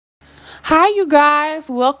Hi, you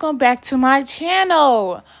guys. Welcome back to my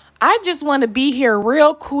channel. I just want to be here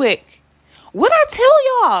real quick. What I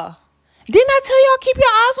tell y'all? Didn't I tell y'all keep your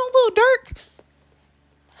eyes on Lil Durk?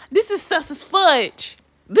 This is sus as fudge.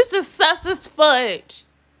 This is sus as fudge.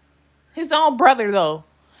 His own brother, though.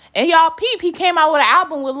 And y'all peep, he came out with an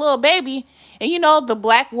album with Lil Baby. And you know, the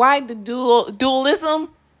black-white, the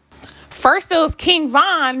dualism. First it was King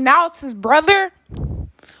Von. Now it's his brother.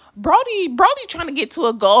 Brody trying to get to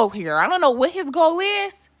a goal here. I don't know what his goal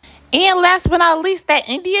is. And last but not least, that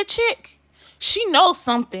India chick. She knows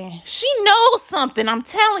something. She knows something, I'm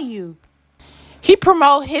telling you. He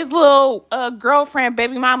promote his little girlfriend,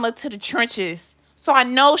 baby mama, to the trenches. So I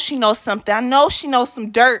know she knows something. I know she knows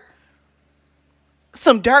some dirt.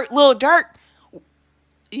 Some dirt, Lil Durk.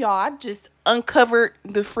 Y'all, I just uncovered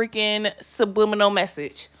the freaking subliminal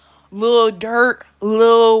message. Lil Durk,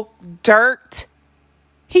 Lil Dirt.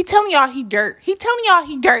 He telling y'all he dirt. He telling y'all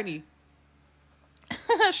he dirty.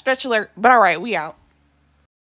 Stretch alert. But all right, we out.